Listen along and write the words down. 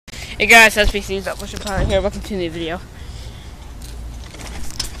Hey guys, SPC's up. What's your plan here? Welcome to a new video.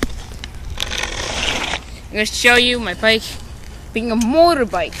 I'm going to show you my bike being a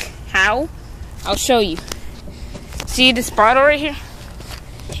motorbike. How? I'll show you. See this bottle right here?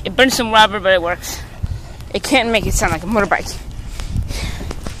 It burns some rubber, but it works. It can't make it sound like a motorbike.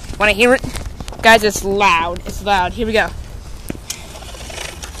 Want to hear it? Guys, it's loud. It's loud. Here we go.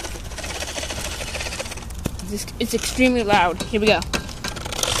 It's extremely loud. Here we go.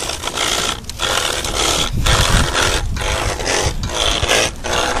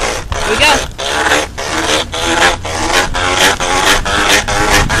 Here we go.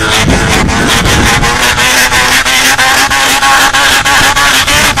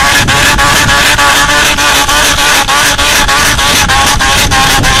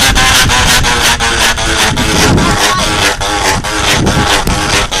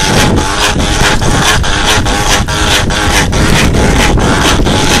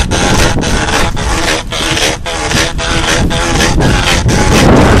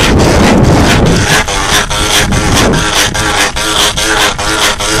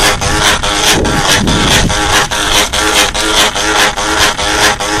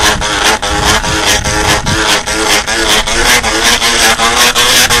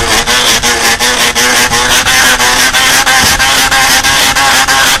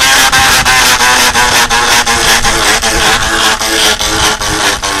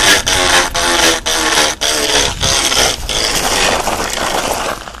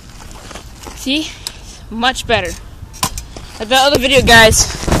 See? Much better. Like the other video, guys,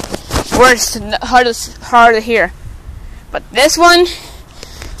 worse, hard to hear. But this one,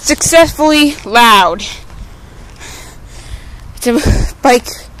 successfully loud. It's a bike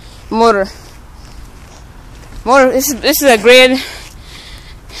motor. This is a great.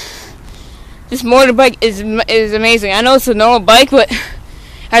 This motorbike is amazing. I know it's a normal bike, but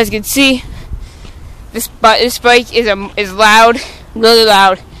as you can see, this bike is loud, really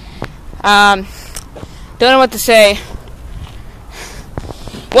loud. Don't know what to say.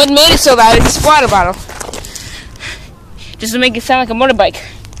 What made it so loud is this water bottle. Just to make it sound like a motorbike.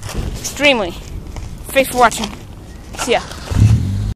 Extremely. Thanks for watching. See ya.